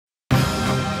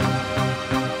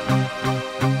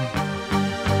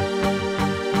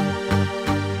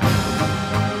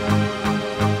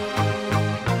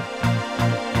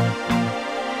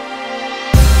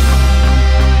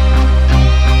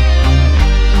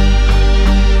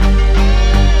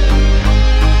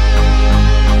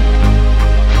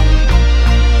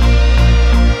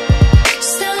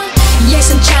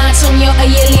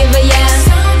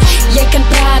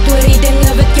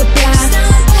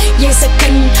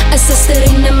'n suster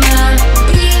en 'n ma.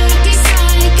 Breek die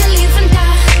cycle hier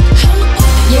vandag.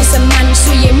 Jy's 'n man,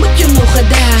 so jy moet jou nog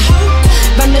gedra.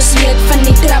 Want ons weet van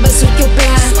die troubles op jou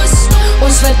pla.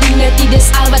 Ons verdien dit, dis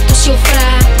al wat ons jou vra.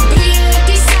 Breek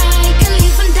die cycle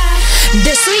hier vandag.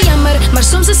 Dis so jammer, maar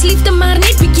soms is liefde maar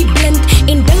net bietjie blind.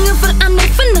 En dinge verander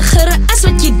vinniger as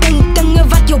wat jy dink. Dinge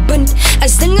wat jou bind,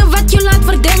 is dinge wat jou laat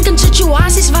verdink in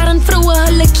situasies waarin vroue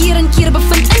hulle keer en keer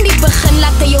bevind. In die begin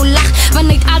laat hy jou lag, want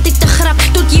hy het altyd te grap,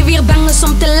 tot jy weer bang is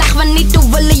om te lag, want net toe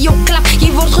wil hy jou klap.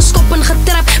 Jy word geskop en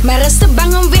getrap, maar is te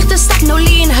bang om weg te stap. Nou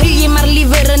lê en huil jy maar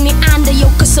liewer in die aande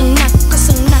jou kussing nat,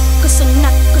 kussing nat, kussing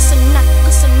nat, kussing nat,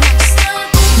 kussing nat.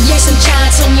 Jy's in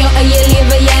charge van jou eie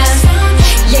lewe, ja.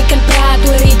 Jy kan praat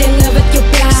oor die dinge wat jou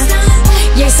pla.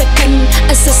 Jy's 'n kind,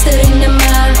 'n suster en 'n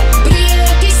ma.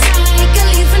 Breek die cycle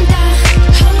hier vandag.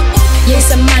 Jy's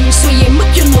 'n man, so jy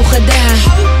moet jou nog gedra.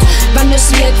 Want ons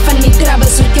weet van die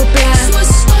troubles op jou pla.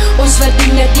 Ons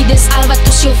verdien dit, dis al wat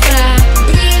ons jou vra.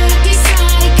 Breek die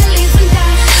cycle hier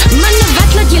vandag. Manne,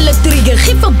 wat laat julle trigger?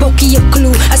 Geef 'n bokkie 'n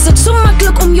clue. As dit so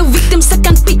maklik om jou victims te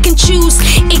kan pick and choose.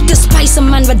 Ek despise 'n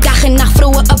man wat dag en nag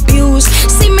vroue abuse.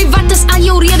 Sê my, wat is al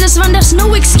jou redes, want there's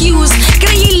no excuse.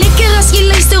 Kry jy lekker as jy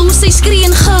luister hoe sy skree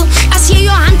en gil. As jy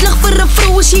jou hand lig vir 'n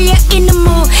vrou, is jy 'n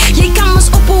animal. Jy kan mos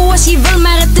ophou as jy wil,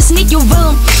 maar dit is net jou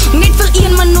wil. Net vir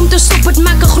een man om te stop, het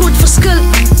maak 'n groot verskil.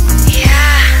 Ja,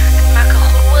 dit maak 'n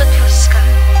groot verskil.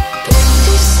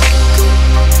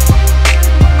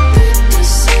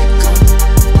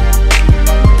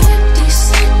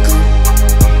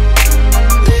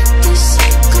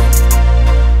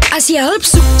 As jy hulp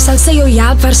soek, sal sy jou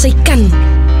help waar sy kan.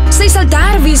 Sy sal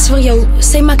daar wees vir jou,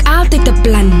 sy maak altyd 'n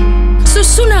plan. So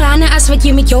soen haar hande as wat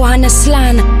jy met jou hande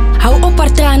slaan. Hou op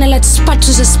haar trane, laat spat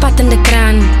soos 'n spattende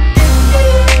kraan.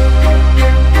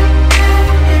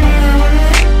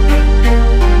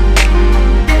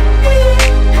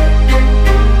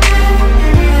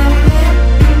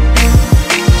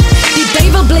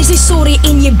 Bly sy sorry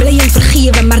en jy bly en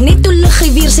vergewe, maar net toe lig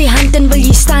hy weer sy hand en wil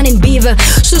jy staan en bewe.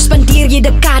 So spandeer jy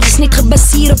dekades net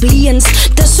gebaseer op leuns.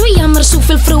 Dis so jammer,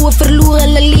 soveel vroue verloor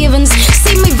hulle lewens.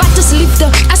 Sê my, wat is liefde?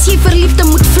 As jy vir liefde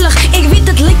moet vlug. Ek weet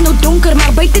dit lyk nou donker,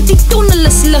 maar buite die tonnel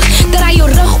is lig. Draai jou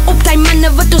rug op die manne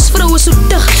wat ons vroue so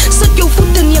tug. Sit jou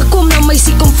voete neer, kom nou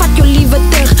meisie, kom vat jou liewe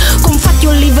terug. Kom vat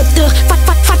jou liewe terug,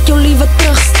 vat jou liewe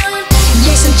terug.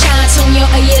 Jy's in charge van jou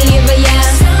eie lewe, ja.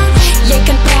 Jy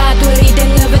kan praat oor die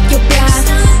dinge wat jou pla.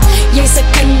 Jy's 'n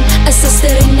kind, 'n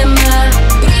suster en 'n ma.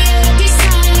 Breek die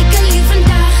cycle hier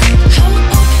vandag.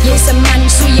 Jy's 'n man,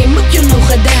 so jy moet jou nog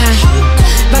gedra.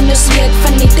 Want ons weet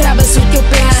van die troubles op jou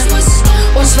pla.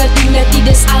 Ons verdien dit,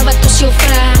 dis al wat ons jou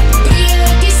vra.